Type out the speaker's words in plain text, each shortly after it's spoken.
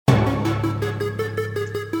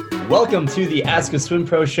Welcome to the Ask a Swim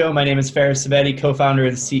Pro show. My name is Faris Sabetti, co-founder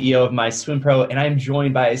and CEO of My Swim Pro, and I'm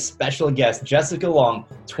joined by a special guest, Jessica Long,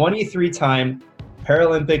 23-time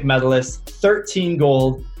Paralympic medalist, 13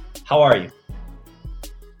 gold. How are you?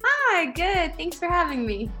 Hi, good. Thanks for having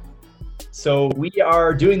me. So we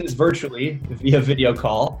are doing this virtually via video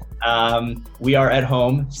call. We are at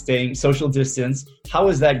home, staying social distance. How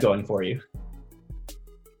is that going for you?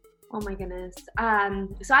 Oh my goodness.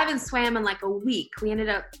 So I haven't swam in like a week. We ended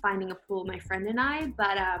up finding a pool, my friend and I,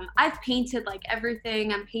 but I've painted like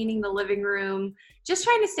everything. I'm painting the living room. Just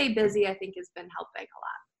trying to stay busy, I think, has been helping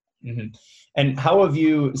a lot. Mm-hmm. And how have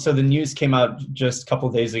you, so the news came out just a couple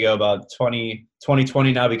of days ago about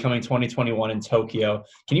 2020 now becoming 2021 in Tokyo.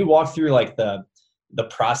 Can you walk through like the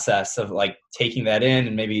process of like taking that in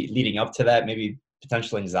and maybe leading up to that, maybe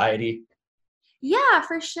potential anxiety? Yeah,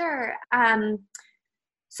 for sure.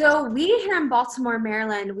 So we here in Baltimore,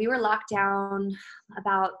 Maryland, we were locked down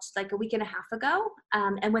about like a week and a half ago.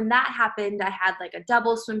 And when that happened, I had like a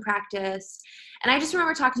double swim practice. And I just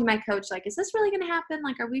remember talking to my coach, like, is this really going to happen?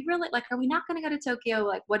 Like, are we not going to go to Tokyo?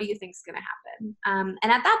 Like, what do you think is going to happen?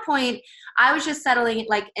 And at that point, I was just settling,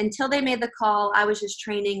 like, until they made the call, I was just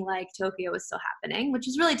training like Tokyo was still happening, which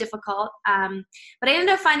is really difficult. But I ended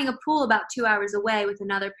up finding a pool about 2 hours away with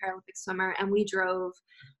another Paralympic swimmer. And we drove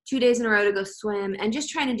 2 days in a row to go swim and just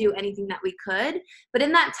trying to do anything that we could. But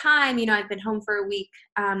in that time, I've been home for a week.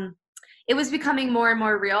 It was becoming more and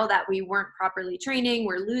more real that we weren't properly training.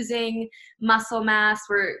 We're losing muscle mass.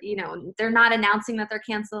 They're not announcing that they're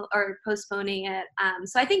canceling or postponing it.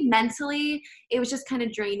 So I think mentally it was just kind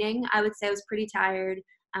of draining. I would say I was pretty tired.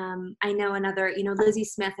 I know another, Lizzie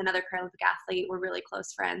Smith, another Paralympic athlete, we're really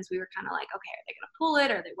close friends. We were kind of like, okay, are they going to pull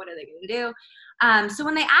it? What are they going to do? So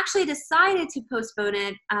when they actually decided to postpone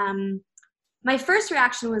it, my first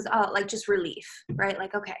reaction was just relief, right?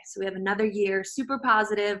 Like, okay, so we have another year, super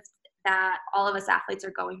positive that all of us athletes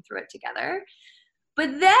are going through it together.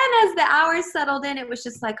 But then as the hours settled in, it was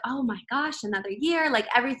just like, oh my gosh, another year, like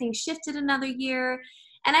everything shifted another year.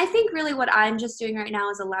 And I think really what I'm just doing right now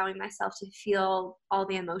is allowing myself to feel all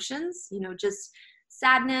the emotions, just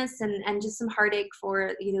sadness and just some heartache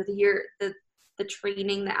for, the year, the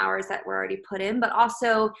training, the hours that were already put in, but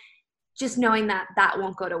also just knowing that that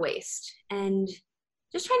won't go to waste and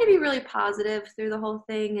just trying to be really positive through the whole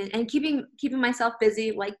thing and keeping myself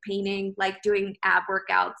busy, like painting, like doing ab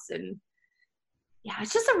workouts. And yeah,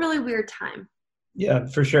 it's just a really weird time. Yeah,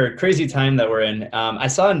 for sure. Crazy time that we're in. I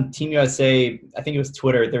saw on Team USA, I think it was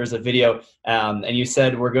Twitter, there was a video and you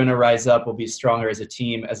said, we're going to rise up. We'll be stronger as a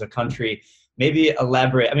team, as a country. Maybe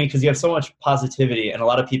elaborate. I mean, because you have so much positivity and a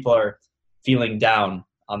lot of people are feeling down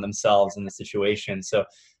on themselves in the situation. So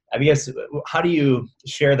I guess, how do you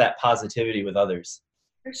share that positivity with others?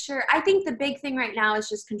 For sure. I think the big thing right now is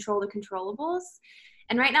just control the controllables.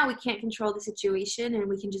 And right now we can't control the situation and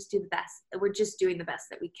we can just do the best. We're just doing the best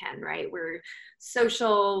that we can, right? We're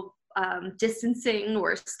social distancing,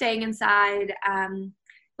 we're staying inside.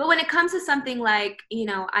 But when it comes to something like,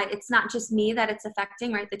 it's not just me that it's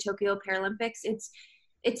affecting, right? The Tokyo Paralympics,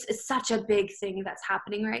 it's such a big thing that's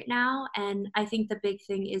happening right now. And I think the big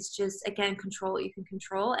thing is just, again, control what you can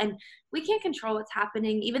control. And we can't control what's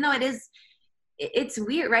happening, even though it's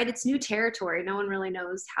weird, right? It's new territory. No one really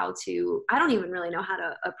knows I don't even really know how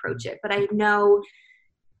to approach it, but I know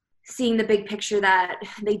seeing the big picture that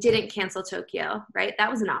they didn't cancel Tokyo, right? That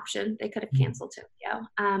was an option. They could have canceled Tokyo.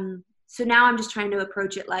 So now I'm just trying to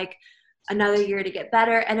approach it like another year to get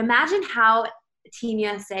better. And imagine how Team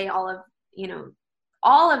USA, all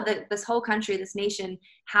of this whole country, this nation,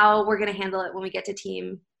 how we're going to handle it when we get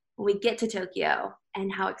to Tokyo,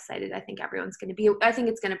 and how excited I think everyone's going to be. I think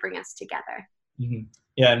it's going to bring us together. Mm-hmm.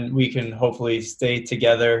 Yeah, and we can hopefully stay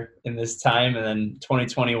together in this time, and then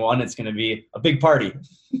 2021, it's going to be a big party. It's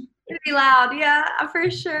going to be loud, yeah, for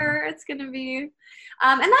sure. It's going to be, and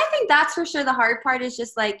I think that's for sure the hard part is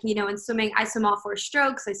just like, in swimming, I swim all 4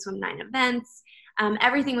 strokes, I swim 9 events,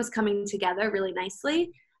 everything was coming together really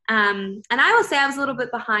nicely. And I will say I was a little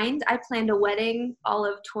bit behind. I planned a wedding all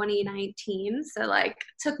of 2019. So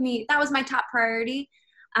that was my top priority.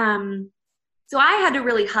 So I had to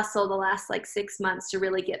really hustle the last 6 months to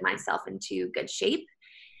really get myself into good shape.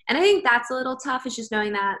 And I think that's a little tough, is just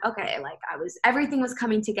knowing that, okay, everything was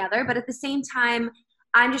coming together, but at the same time,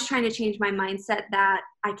 I'm just trying to change my mindset that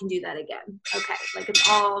I can do that again. Okay. It's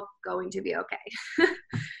all going to be okay.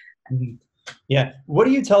 Mm-hmm. Yeah. What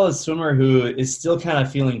do you tell a swimmer who is still kind of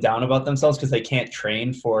feeling down about themselves because they can't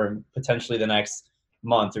train for potentially the next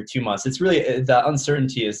month or 2 months? It's really, the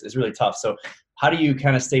uncertainty is really tough. So how do you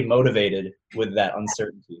kind of stay motivated with that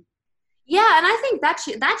uncertainty? Yeah, and I think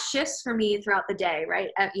that shifts for me throughout the day, right?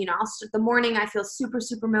 The morning I feel super,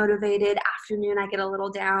 super motivated. Afternoon I get a little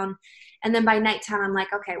down, and then by nighttime I'm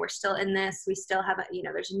like, okay, we're still in this. We still have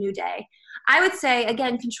there's a new day. I would say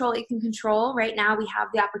again, control what you can control. Right now we have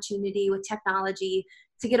the opportunity with technology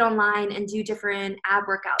to get online and do different ab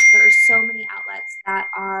workouts. There are so many outlets that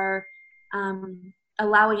are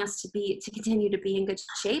allowing us to continue to be in good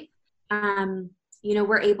shape.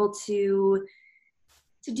 We're able to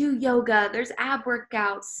do yoga, there's ab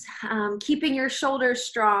workouts, keeping your shoulders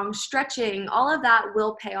strong, stretching, all of that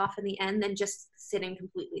will pay off in the end than just sitting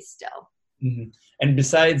completely still. Mm-hmm. And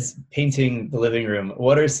besides painting the living room,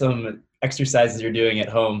 what are some exercises you're doing at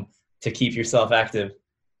home to keep yourself active?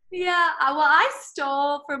 Yeah, well, I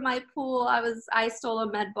stole from my pool. I stole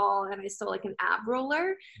a med ball and I stole like an ab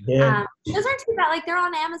roller. Yeah. Those aren't too bad. Like they're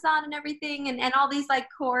on Amazon and everything, and all these like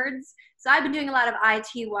cords. So I've been doing a lot of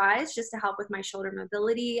ITYs just to help with my shoulder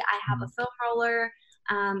mobility. I have a foam roller.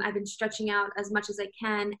 I've been stretching out as much as I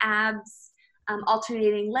can, abs,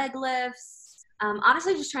 alternating leg lifts.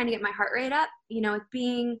 Honestly, just trying to get my heart rate up. With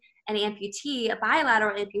being an amputee, a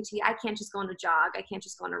bilateral amputee, I can't just go on a jog. I can't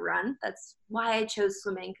just go on a run. That's why I chose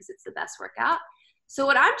swimming, because it's the best workout. So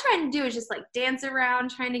what I'm trying to do is just like dance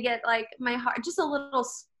around, trying to get like my heart, just a little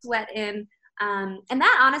sweat in. And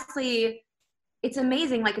that honestly, it's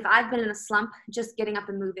amazing. Like if I've been in a slump, just getting up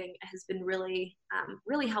and moving has been really,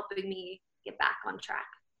 really helping me get back on track.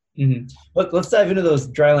 Mm-hmm. Let's dive into those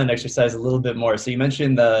dryland exercises a little bit more. So you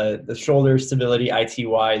mentioned the shoulder stability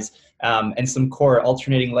ITYs and some core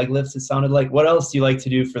alternating leg lifts, it sounded like. What else do you like to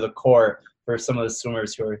do for the core for some of the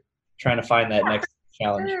swimmers who are trying to find that next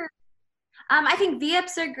challenge? Sure. I think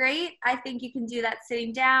V-ups are great. I think you can do that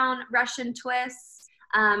sitting down, Russian twists.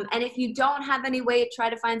 And if you don't have any weight, try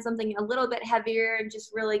to find something a little bit heavier and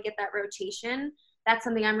just really get that rotation. That's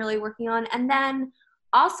something I'm really working on. And then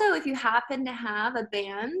also, if you happen to have a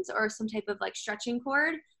band or some type of like stretching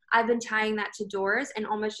cord, I've been tying that to doors and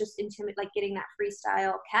almost just like getting that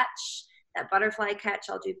freestyle catch, that butterfly catch.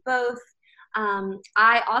 I'll do both.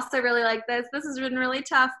 I also really like this. This has been really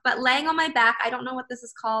tough, but laying on my back, I don't know what this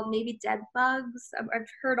is called, maybe dead bugs. I've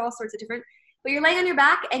heard all sorts of different, but you're laying on your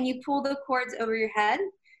back and you pull the cords over your head,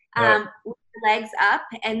 with your legs up,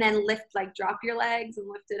 and then drop your legs and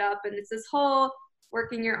lift it up. And it's this whole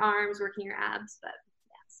working your arms, working your abs, but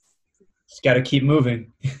yes. Just got to keep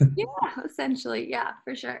moving. Yeah, essentially. Yeah,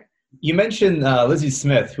 for sure. You mentioned Lizzie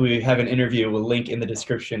Smith, who we have an interview. We'll link in the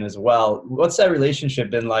description as well. What's that relationship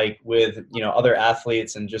been like with, other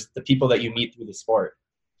athletes and just the people that you meet through the sport?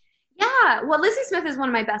 Yeah, well, Lizzie Smith is one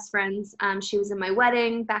of my best friends. She was in my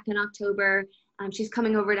wedding back in October. She's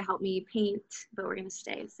coming over to help me paint, but we're going to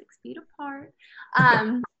stay 6 feet apart.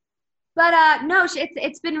 But no,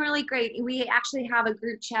 it's been really great. We actually have a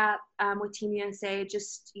group chat with Team USA,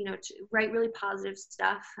 just to write really positive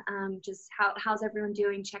stuff. Just how's everyone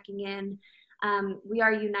doing? Checking in. We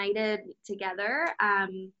are united together.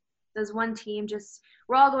 There's one team.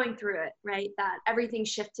 We're all going through it, right? That everything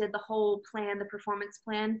shifted, the whole plan, the performance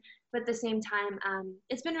plan. But at the same time,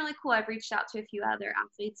 it's been really cool. I've reached out to a few other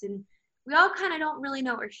athletes, and we all kind of don't really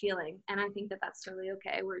know what we're feeling, and I think that that's totally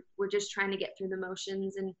okay. We're just trying to get through the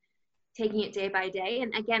motions and taking it day by day.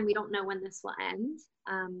 And again, we don't know when this will end.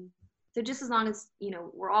 So just as long as,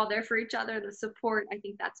 we're all there for each other, the support, I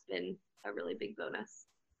think that's been a really big bonus.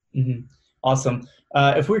 Mm-hmm. Awesome.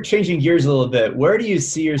 If we're changing gears a little bit, where do you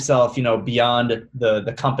see yourself, beyond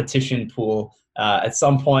the competition pool? At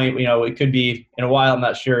some point, it could be in a while, I'm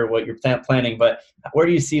not sure what you're planning, but where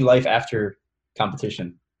do you see life after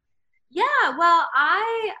competition? Yeah, well,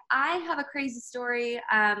 I have a crazy story.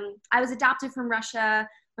 I was adopted from Russia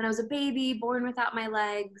when I was a baby, born without my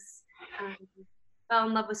legs, fell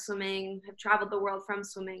in love with swimming, have traveled the world from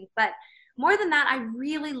swimming. But more than that,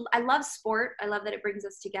 I love sport. I love that it brings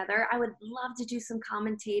us together. I would love to do some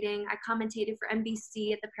commentating. I commentated for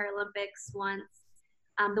NBC at the Paralympics once,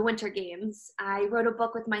 the Winter Games. I wrote a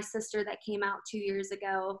book with my sister that came out 2 years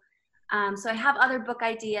ago. So I have other book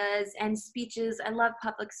ideas and speeches. I love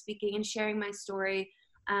public speaking and sharing my story.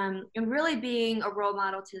 And really being a role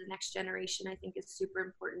model to the next generation, I think, is super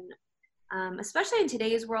important, especially in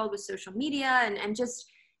today's world with social media and just,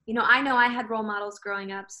 I know I had role models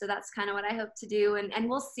growing up, so that's kind of what I hope to do, and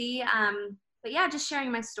we'll see. But yeah, just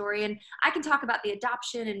sharing my story, and I can talk about the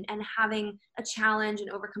adoption and having a challenge and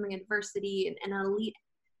overcoming adversity and an elite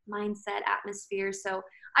mindset atmosphere. So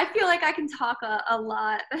I feel like I can talk a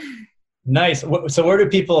lot. Nice. So where do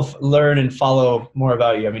people learn and follow more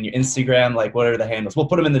about you? I mean, your Instagram, what are the handles? We'll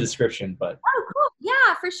put them in the description, but. Oh, cool.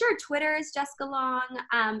 Yeah, for sure. Twitter is Jessica Long.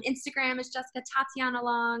 Instagram is Jessica Tatiana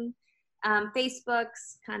Long.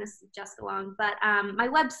 Facebook's kind of just along, but my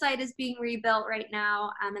website is being rebuilt right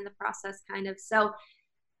now. I'm in the process kind of. So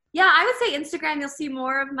yeah, I would say Instagram, you'll see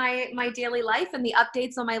more of my daily life and the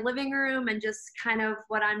updates on my living room and just kind of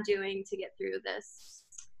what I'm doing to get through this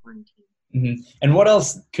quarantine. Mm-hmm. And what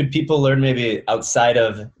else could people learn maybe outside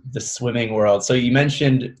of the swimming world? So you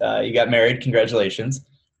mentioned you got married. Congratulations.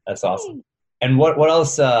 That's awesome. And what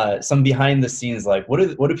else, some behind the scenes, like what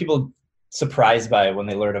are people surprised by when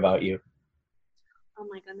they learn about you? Oh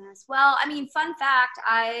my goodness. Well, I mean, fun fact,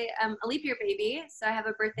 I am a leap year baby, so I have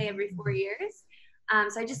a birthday every 4 years.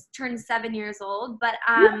 So I just turned 7 years old. But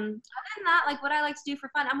other than that, like what I like to do for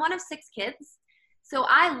fun, I'm one of 6 kids. So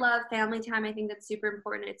I love family time. I think that's super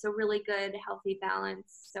important. It's a really good, healthy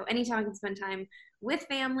balance. So anytime I can spend time with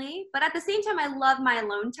family, but at the same time, I love my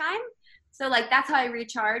alone time. So like that's how I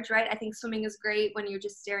recharge, right? I think swimming is great when you're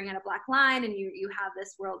just staring at a black line and you have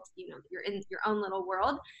this world, you know, you're in your own little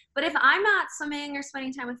world. But if I'm not swimming or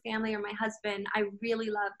spending time with family or my husband, I really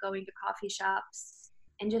love going to coffee shops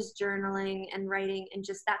and just journaling and writing, and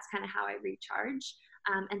just that's kind of how I recharge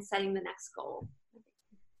and setting the next goal.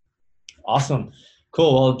 Awesome.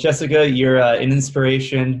 Cool. Well, Jessica, you're an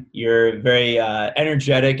inspiration. You're very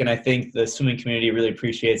energetic, and I think the swimming community really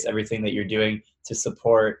appreciates everything that you're doing to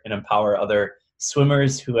support and empower other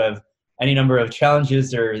swimmers who have any number of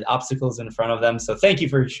challenges or obstacles in front of them. So thank you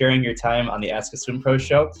for sharing your time on the Ask a Swim Pro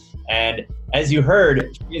show. And as you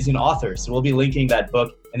heard, she is an author, so we'll be linking that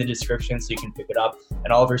book in the description so you can pick it up,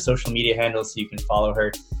 and all of her social media handles so you can follow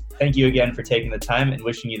her. Thank you again for taking the time, and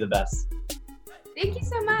wishing you the best. Thank you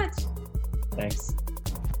so much. Thanks.